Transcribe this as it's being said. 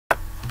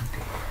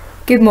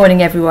Good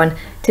morning everyone.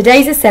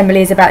 Today's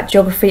assembly is about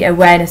Geography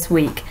Awareness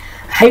Week.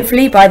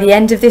 Hopefully by the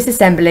end of this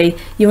assembly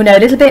you will know a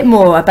little bit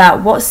more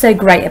about what's so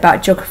great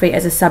about geography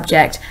as a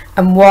subject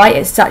and why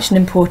it's such an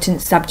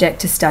important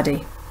subject to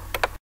study.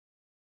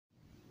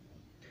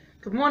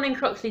 Good morning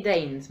Croxley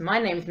Danes. My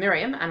name is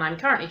Miriam and I'm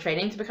currently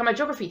training to become a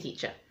geography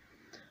teacher.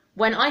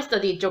 When I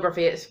studied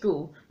geography at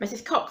school,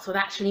 Mrs Cox was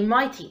actually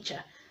my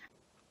teacher.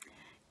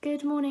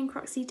 Good morning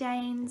Croxley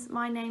Danes,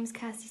 my name's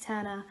Kirsty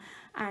Turner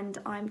and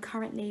I'm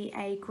currently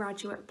a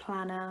graduate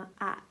planner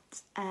at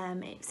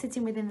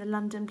sitting within the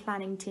London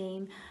planning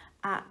team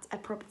at a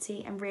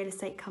property and real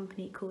estate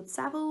company called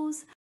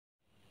Savills.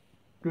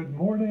 Good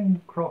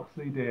morning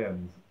Croxley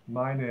Danes,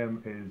 my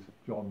name is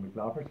John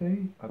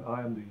McLaverty and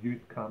I am the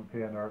youth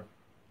campaigner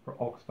for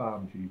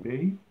Oxfam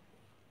GB.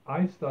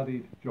 I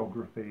studied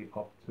geography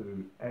up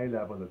to A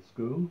level at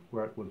school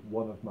where it was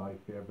one of my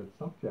favourite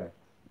subjects.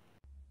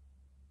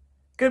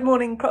 Good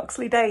morning,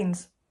 Croxley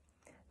Danes.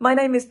 My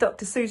name is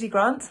Dr. Susie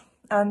Grant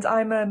and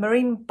I'm a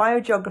marine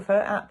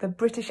biogeographer at the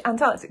British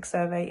Antarctic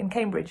Survey in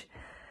Cambridge.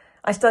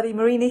 I study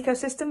marine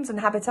ecosystems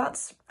and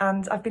habitats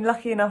and I've been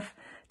lucky enough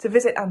to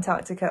visit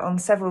Antarctica on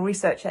several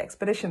research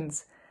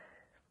expeditions.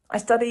 I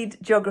studied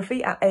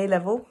geography at A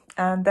level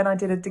and then I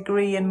did a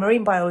degree in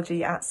marine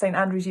biology at St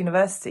Andrews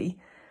University,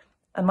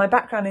 and my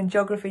background in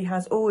geography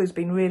has always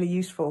been really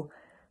useful.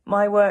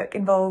 My work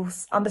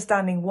involves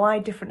understanding why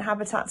different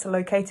habitats are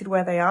located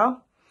where they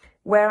are,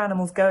 where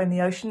animals go in the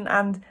ocean,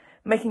 and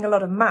making a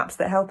lot of maps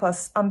that help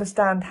us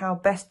understand how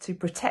best to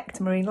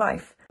protect marine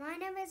life. My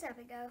name is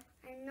Abigail,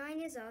 I'm 9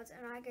 years old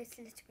and I go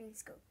to Little Green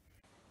School.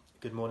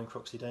 Good morning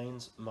Croxley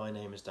Danes, my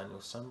name is Daniel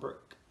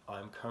Sunbrook.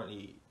 I'm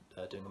currently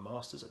doing a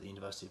Masters at the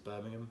University of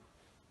Birmingham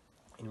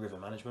in River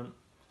Management,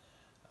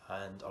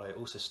 and I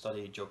also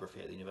studied geography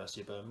at the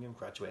University of Birmingham,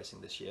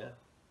 graduating this year.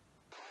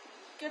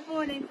 Good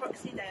morning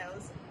Croxley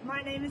Dales,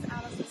 my name is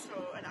Alison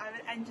Straw and I'm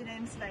an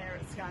engineering surveyor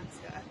at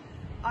Skanska.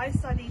 I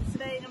studied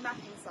surveying and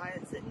mapping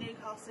science at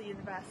Newcastle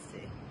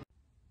University.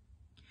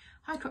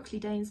 Hi Croxley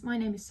Danes, my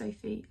name is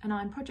Sophie and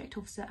I'm Project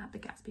Officer at the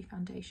Gatsby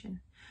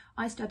Foundation.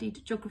 I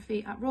studied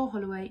geography at Royal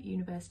Holloway,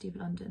 University of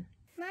London.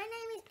 My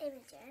name is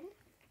Imogen.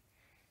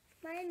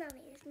 My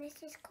mummy is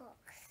Mrs Cox.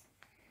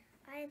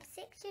 I am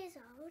 6 years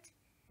old.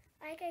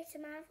 I go to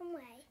Malvern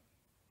Way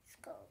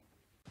School.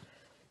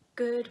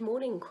 Good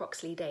morning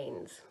Croxley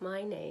Danes,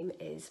 my name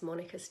is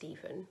Monica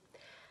Stephen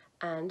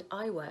and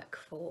I work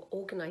for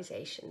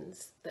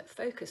organisations that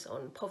focus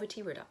on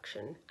poverty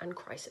reduction and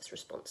crisis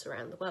response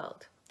around the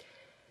world.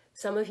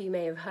 Some of you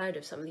may have heard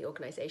of some of the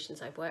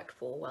organisations I've worked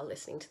for while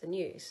listening to the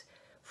news.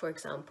 For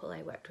example,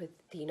 I worked with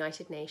the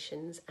United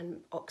Nations and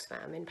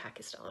Oxfam in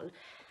Pakistan,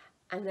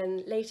 and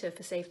then later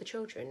for Save the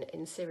Children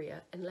in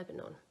Syria and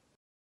Lebanon.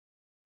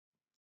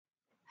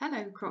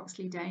 Hello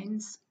Croxley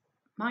Danes,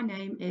 my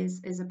name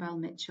is Isabel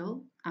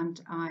Mitchell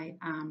and I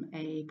am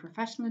a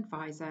professional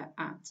advisor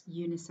at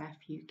UNICEF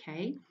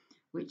UK,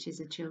 which is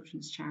a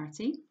children's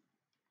charity.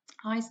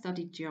 I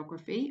studied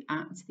geography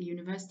at the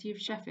University of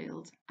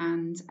Sheffield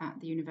and at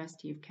the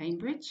University of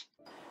Cambridge.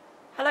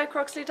 Hello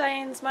Croxley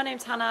Danes, my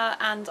name's Hannah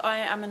and I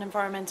am an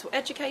environmental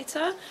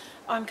educator.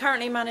 I'm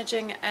currently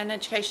managing an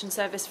education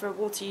service for a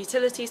water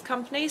utilities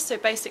company, so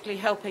basically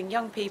helping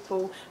young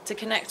people to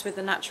connect with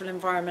the natural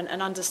environment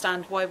and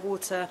understand why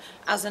water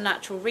as a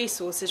natural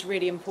resource is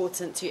really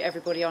important to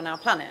everybody on our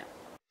planet.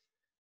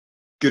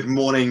 Good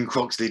morning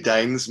Croxley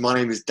Danes, my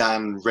name is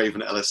Dan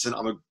Raven Ellison.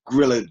 I'm a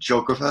guerrilla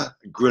geographer.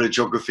 Guerrilla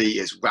geography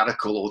is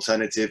radical,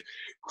 alternative,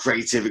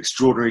 creative,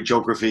 extraordinary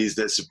geographies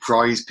that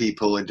surprise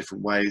people in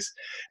different ways,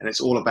 and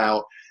it's all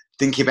about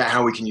thinking about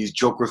how we can use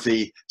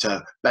geography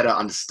to better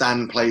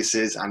understand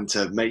places and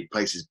to make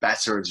places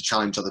better and to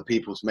challenge other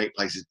people to make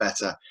places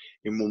better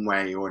in one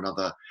way or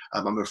another.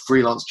 I'm a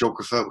freelance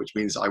geographer, which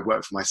means I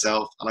work for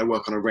myself and I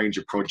work on a range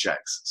of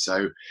projects.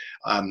 So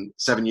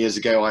 7 years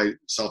ago, I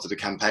started a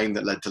campaign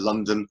that led to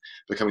London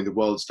becoming the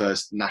world's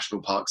first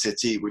national park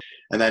city.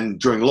 And then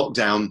during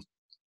lockdown,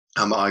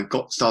 I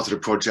started a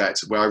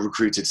project where I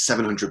recruited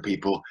 700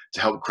 people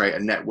to help create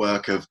a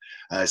network of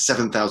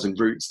 7,000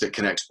 routes that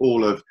connect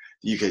all of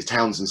the UK's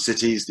towns and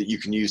cities that you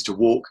can use to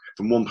walk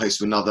from one place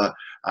to another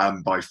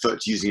by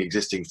foot using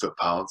existing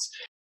footpaths.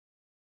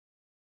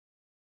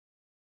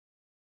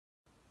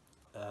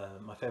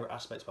 My favourite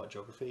aspect about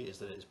geography is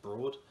that it's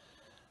broad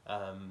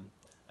and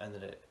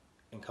that it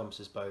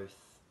encompasses both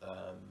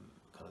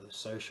kind of the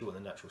social and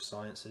the natural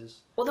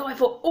sciences. Although I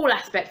thought all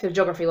aspects of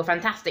geography were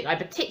fantastic, I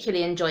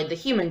particularly enjoyed the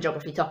human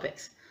geography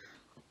topics.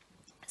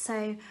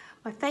 So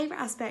my favourite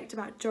aspect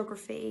about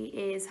geography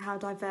is how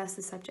diverse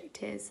the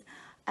subject is.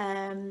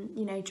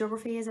 You know,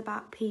 geography is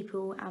about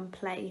people and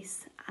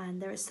place,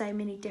 and there are so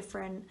many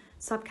different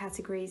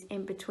subcategories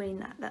in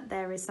between that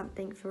there is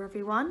something for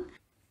everyone.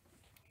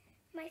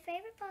 My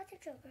favourite part of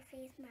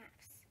geography is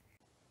maps.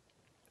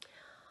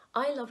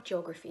 I love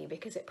geography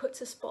because it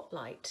puts a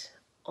spotlight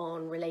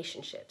on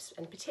relationships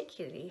and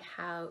particularly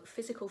how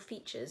physical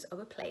features of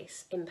a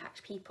place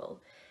impact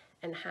people.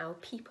 and how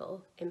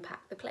people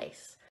impact the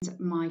place.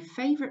 My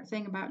favourite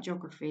thing about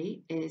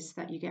geography is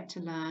that you get to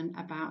learn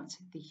about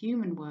the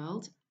human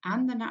world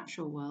and the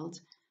natural world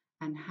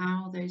and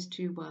how those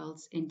two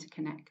worlds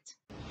interconnect.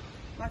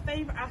 My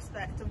favourite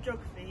aspect of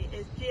geography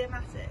is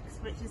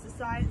geomatics, which is the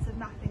science of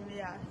mapping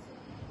the earth.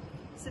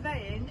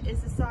 Surveying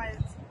is the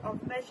science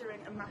of measuring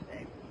and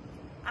mapping.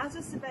 As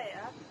a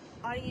surveyor,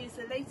 I use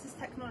the latest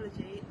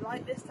technology,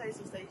 like this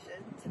total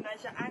station, to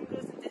measure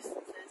angles and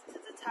distances to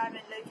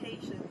determine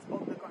locations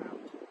on the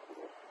ground.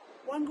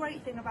 One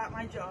great thing about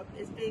my job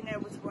is being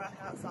able to work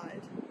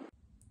outside.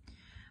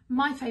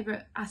 My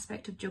favourite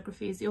aspect of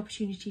geography is the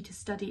opportunity to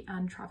study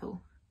and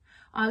travel.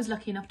 I was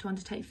lucky enough to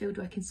undertake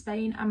fieldwork in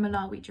Spain and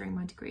Malawi during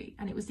my degree,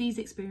 and it was these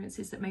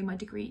experiences that made my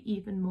degree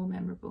even more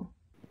memorable.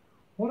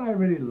 What I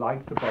really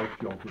liked about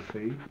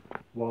geography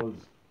was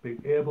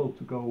being able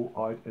to go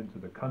out into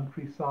the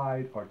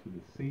countryside or to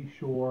the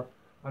seashore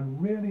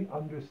and really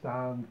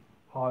understand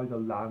how the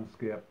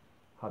landscape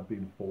had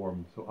been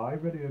formed. So I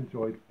really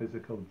enjoyed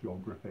physical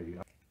geography.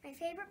 My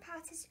favourite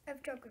part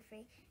of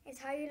geography is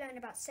how you learn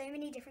about so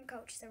many different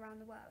cultures around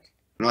the world.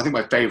 And I think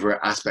my favourite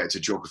aspect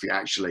of geography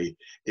actually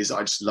is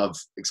I just love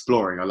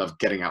exploring. I love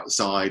getting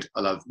outside.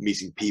 I love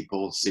meeting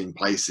people, seeing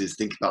places,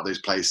 thinking about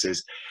those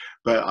places.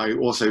 But I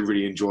also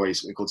really enjoy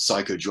something called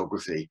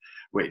psychogeography,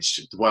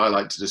 which the way I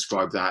like to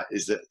describe that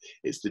is that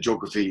it's the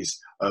geographies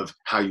of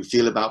how you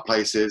feel about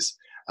places,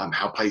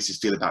 how places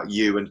feel about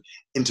you, and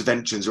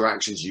interventions or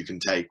actions you can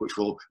take which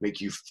will make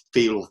you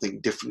feel or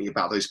think differently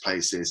about those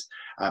places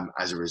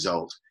as a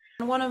result.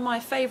 One of my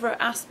favourite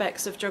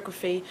aspects of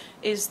geography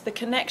is the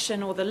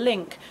connection or the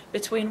link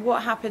between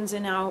what happens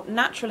in our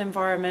natural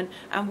environment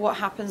and what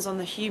happens on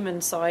the human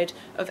side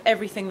of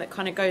everything that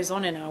kind of goes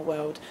on in our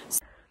world.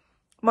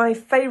 My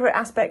favourite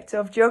aspect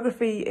of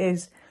geography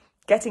is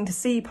getting to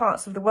see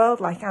parts of the world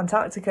like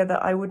Antarctica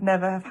that I would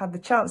never have had the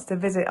chance to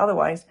visit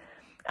otherwise,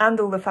 and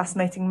all the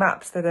fascinating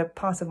maps that are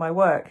part of my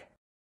work.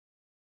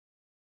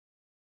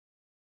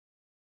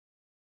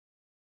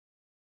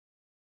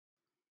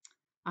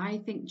 I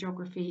think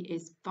geography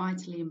is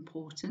vitally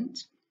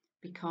important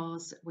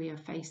because we are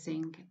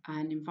facing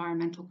an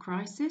environmental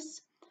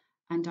crisis,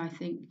 and I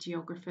think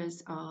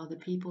geographers are the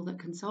people that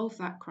can solve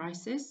that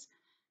crisis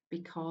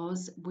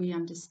because we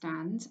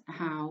understand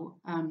how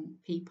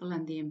people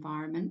and the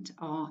environment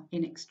are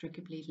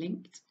inextricably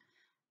linked,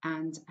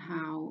 and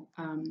how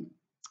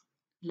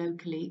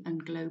locally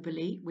and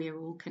globally we're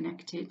all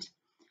connected.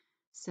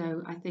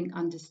 So I think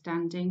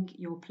understanding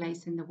your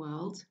place in the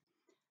world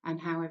and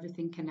how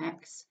everything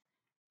connects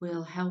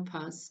will help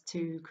us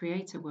to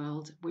create a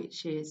world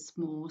which is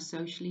more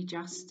socially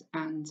just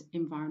and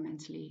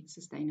environmentally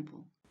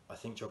sustainable. I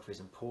think geography is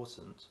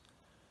important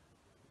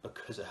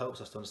because it helps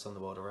us to understand the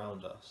world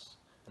around us,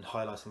 and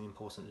highlighting the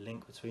important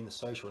link between the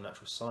social and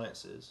natural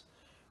sciences,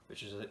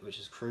 which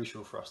is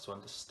crucial for us to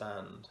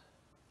understand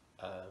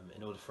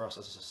in order for us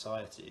as a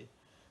society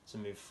to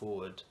move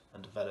forward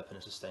and develop in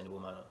a sustainable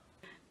manner.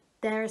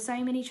 There are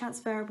so many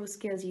transferable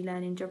skills you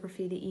learn in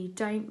geography that you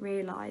don't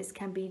realise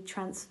can be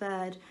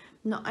transferred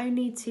not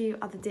only to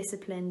other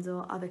disciplines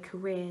or other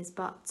careers,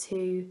 but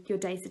to your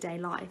day-to-day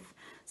life.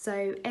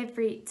 So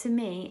to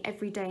me,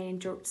 every day in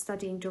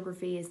studying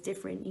geography is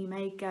different. You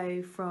may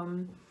go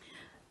from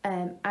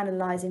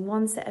analysing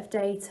one set of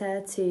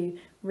data to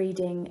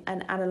reading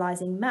and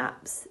analysing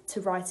maps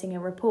to writing a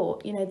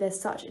report. You know, there's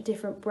such a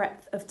different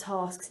breadth of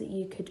tasks that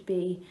you could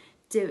be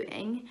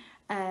doing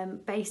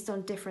based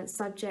on different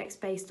subjects,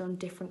 based on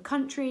different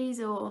countries,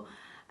 or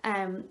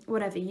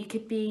whatever. You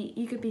could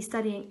be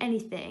studying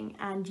anything,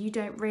 and you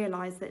don't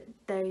realise that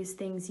those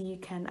things you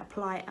can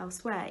apply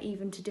elsewhere,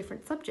 even to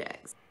different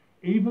subjects.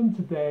 Even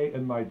today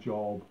in my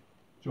job,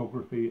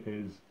 geography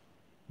is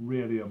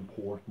really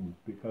important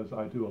because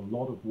I do a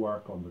lot of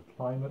work on the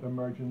climate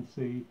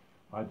emergency.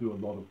 I do a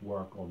lot of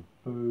work on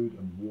food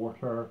and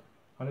water,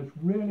 and it's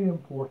really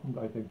important,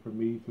 I think, for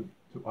me to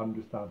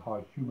understand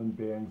how human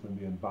beings and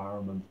the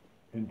environment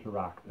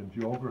interact, and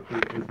geography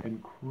is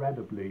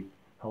incredibly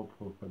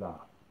helpful for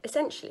that.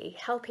 Essentially,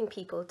 helping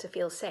people to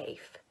feel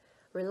safe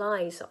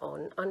relies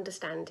on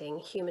understanding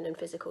human and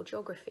physical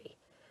geography,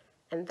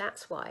 and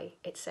that's why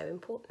it's so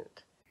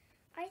important.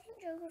 I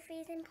think geography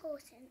is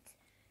important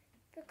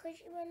because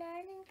you are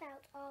learning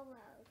about our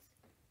world.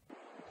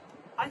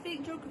 I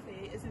think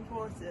geography is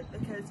important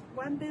because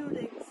when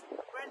building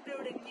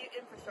new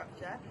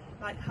infrastructure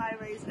like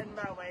highways and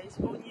railways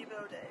or new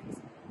buildings,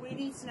 we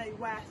need to know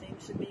where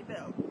things should be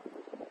built.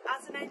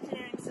 As an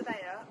engineering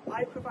surveyor,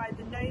 I provide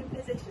the known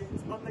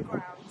positions on the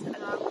ground to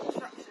allow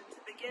construction to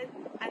begin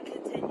and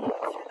continue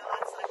through the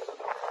life cycle of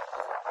the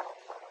building.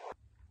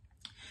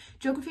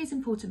 Geography is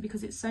important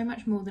because it's so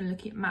much more than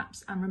looking at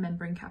maps and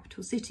remembering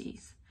capital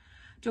cities.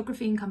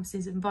 Geography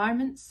encompasses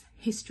environments,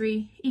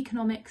 history,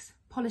 economics,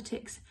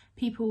 politics,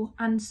 people,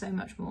 and so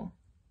much more.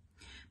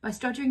 By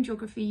studying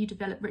geography, you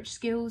develop rich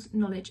skills,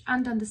 knowledge,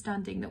 and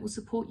understanding that will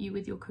support you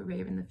with your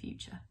career in the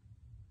future.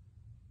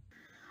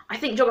 I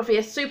think geography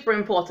is super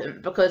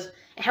important because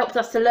it helps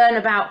us to learn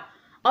about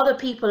other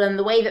people and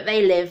the way that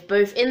they live,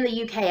 both in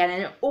the UK and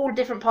in all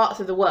different parts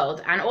of the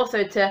world, and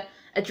also to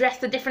address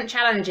the different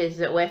challenges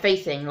that we're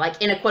facing,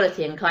 like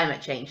inequality and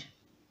climate change.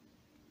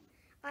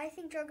 I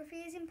think geography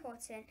is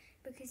important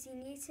because you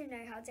need to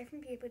know how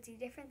different people do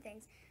different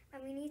things,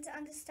 and we need to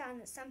understand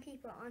that some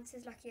people aren't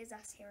as lucky as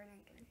us here in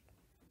England.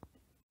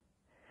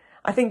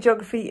 I think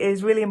geography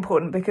is really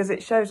important because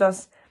it shows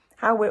us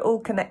how we're all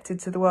connected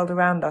to the world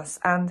around us,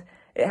 and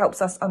it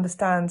helps us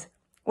understand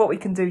what we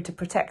can do to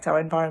protect our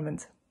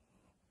environment.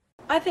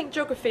 I think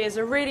geography is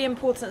a really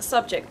important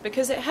subject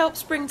because it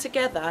helps bring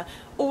together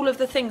all of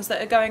the things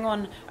that are going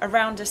on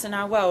around us in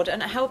our world,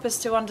 and it helps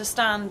us to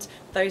understand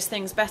those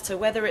things better,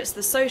 whether it's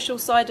the social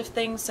side of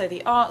things, so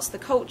the arts, the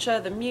culture,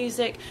 the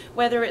music,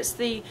 whether it's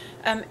the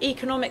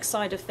economic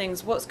side of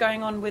things, what's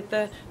going on with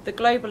the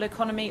global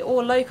economy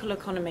or local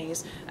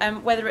economies,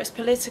 whether it's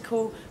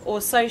political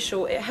or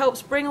social. It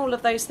helps bring all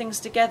of those things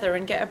together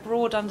and get a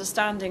broad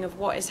understanding of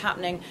what is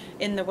happening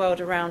in the world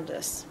around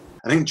us.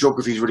 I think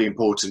geography is really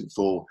important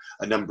for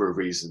a number of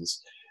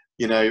reasons.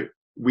 You know,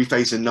 we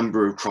face a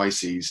number of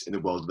crises in the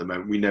world at the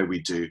moment. We know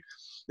we do.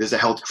 There's a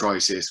health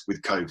crisis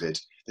with COVID.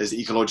 There's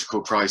the ecological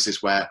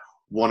crisis where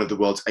one of the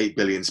world's 8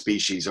 billion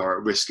species are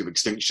at risk of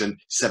extinction.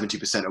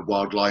 70% of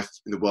wildlife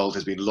in the world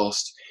has been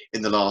lost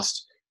in the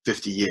last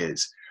 50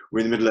 years. We're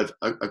in the middle of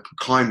a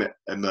climate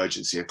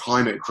emergency, a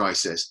climate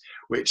crisis,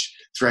 which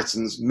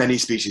threatens many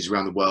species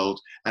around the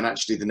world and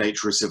actually the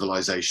nature of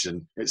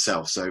civilization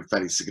itself. So a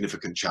fairly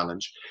significant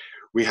challenge.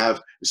 We have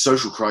a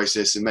social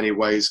crisis in many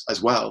ways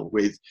as well,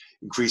 with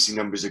increasing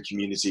numbers of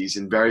communities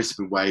in various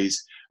different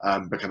ways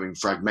becoming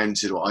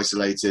fragmented or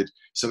isolated,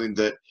 something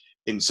that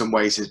in some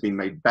ways has been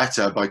made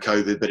better by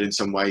COVID, but in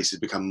some ways has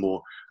become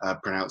more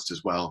pronounced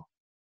as well.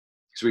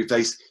 So we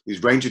face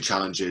these range of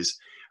challenges,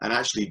 and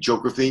actually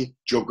geography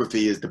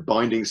is the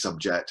binding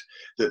subject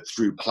that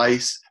through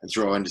place and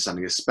through our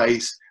understanding of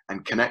space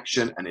and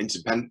connection and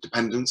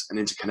interdependence and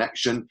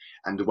interconnection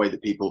and the way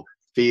that people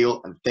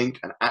feel and think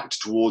and act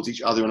towards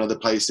each other in other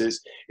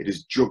places, it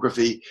is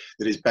geography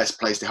that is best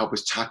placed to help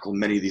us tackle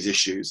many of these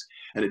issues.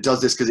 And it does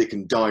this because it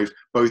can dive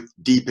both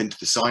deep into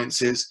the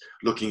sciences,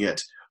 looking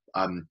at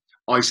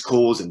ice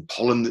cores and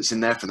pollen that's in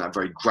there from that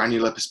very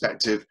granular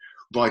perspective,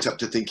 right up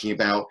to thinking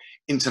about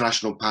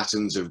international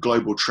patterns of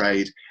global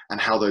trade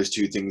and how those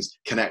two things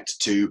connect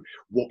to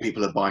what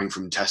people are buying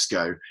from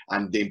Tesco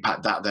and the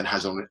impact that then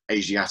has on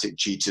Asiatic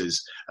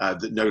cheetahs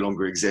that no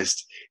longer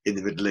exist in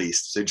the Middle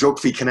East. So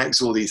geography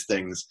connects all these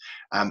things,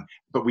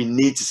 but we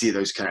need to see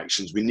those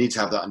connections. We need to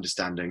have that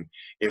understanding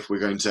if we're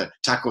going to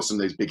tackle some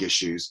of those big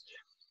issues.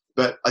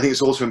 But I think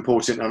it's also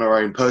important in our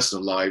own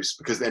personal lives,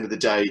 because at the end of the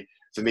day,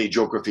 for me,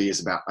 geography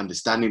is about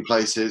understanding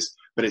places,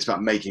 but it's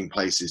about making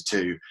places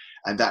too.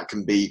 And that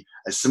can be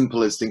as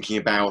simple as thinking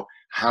about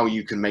how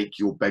you can make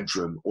your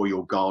bedroom or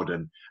your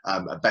garden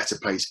a better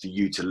place for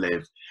you to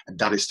live. And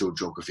that is still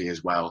geography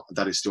as well. And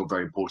that is still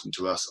very important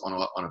to us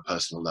on a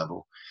personal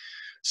level.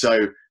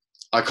 So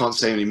I can't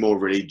say any more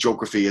really.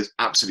 Geography is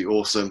absolutely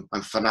awesome.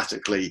 I'm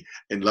fanatically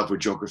in love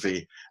with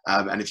geography.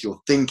 And if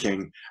you're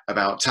thinking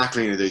about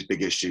tackling any of those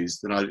big issues,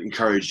 then I'd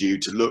encourage you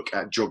to look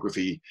at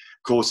geography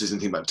courses and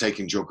think about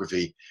taking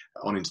geography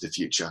on into the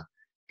future.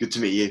 Good to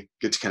meet you.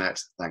 Good to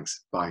connect.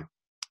 Thanks. Bye.